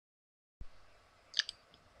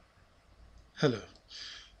Hello.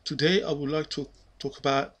 Today I would like to talk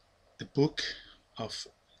about the book of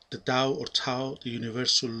the Tao or Tao, the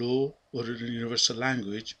universal law or the universal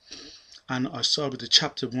language, and I start with the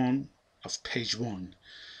chapter 1 of page 1.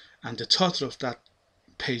 And the title of that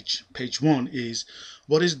page 1 is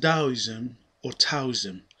What is Daoism or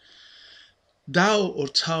Taoism? Tao or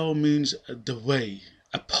Tao means the way,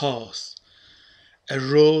 a path, a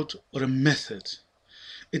road or a method.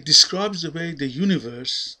 It describes the way the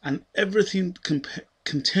universe and everything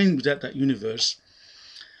contained within that universe,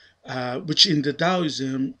 which in the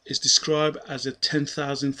Daoism is described as a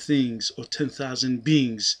 10,000 things or 10,000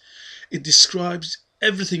 beings. It describes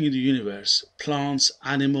everything in the universe: plants,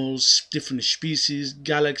 animals, different species,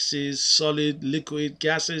 galaxies, solid, liquid,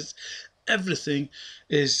 gases. Everything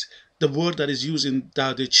is the word that is used in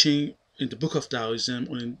Tao Te Ching, in the book of Daoism,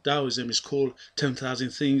 or in Daoism, is called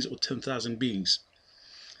 10,000 things or 10,000 beings.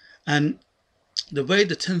 And the way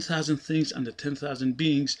the 10,000 things and the 10,000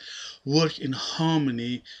 beings work in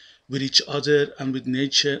harmony with each other and with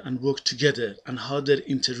nature and work together, and how they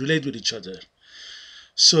interrelate with each other.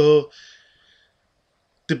 So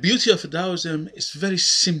the beauty of Taoism is very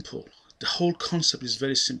simple. The whole concept is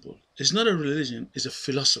very simple. It's not a religion, it's a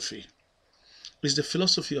philosophy. It's the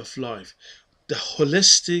philosophy of life, the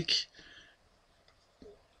holistic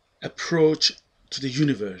approach to the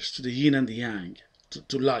universe, to the yin and the yang,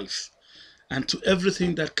 to life, and to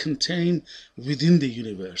everything that contained within the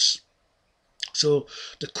universe. So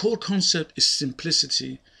the core concept is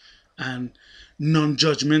simplicity and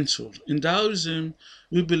non-judgmental. In Taoism,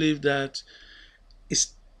 we believe that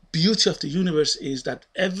its beauty of the universe is that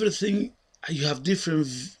everything, you have different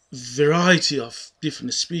variety of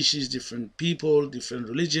different species, different people, different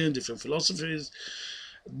religion, different philosophies,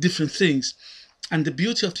 different things. And the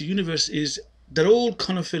beauty of the universe is they're all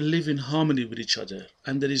kind of live in harmony with each other,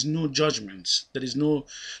 and there is no judgments. There is no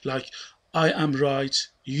like, I am right,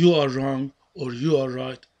 you are wrong, or you are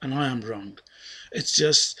right and I am wrong. It's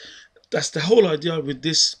just, that's the whole idea with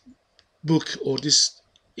this book, or this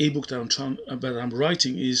ebook that I'm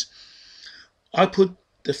writing, is I put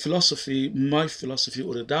the philosophy, my philosophy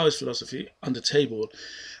or the Taoist philosophy, on the table,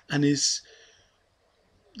 and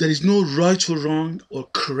there is no right or wrong or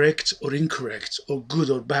correct or incorrect or good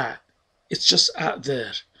or bad. It's just out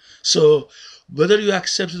there. So whether you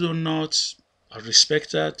accept it or not, I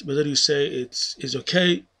respect that. Whether you say it's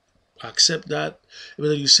okay, I accept that.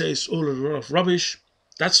 Whether you say it's all a lot of rubbish,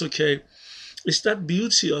 that's okay. It's that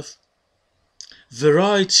beauty of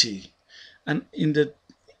variety, and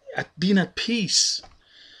being at peace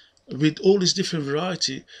with all this different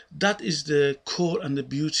variety. That is the core and the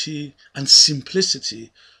beauty and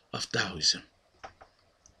simplicity of Taoism.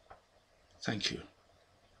 Thank you.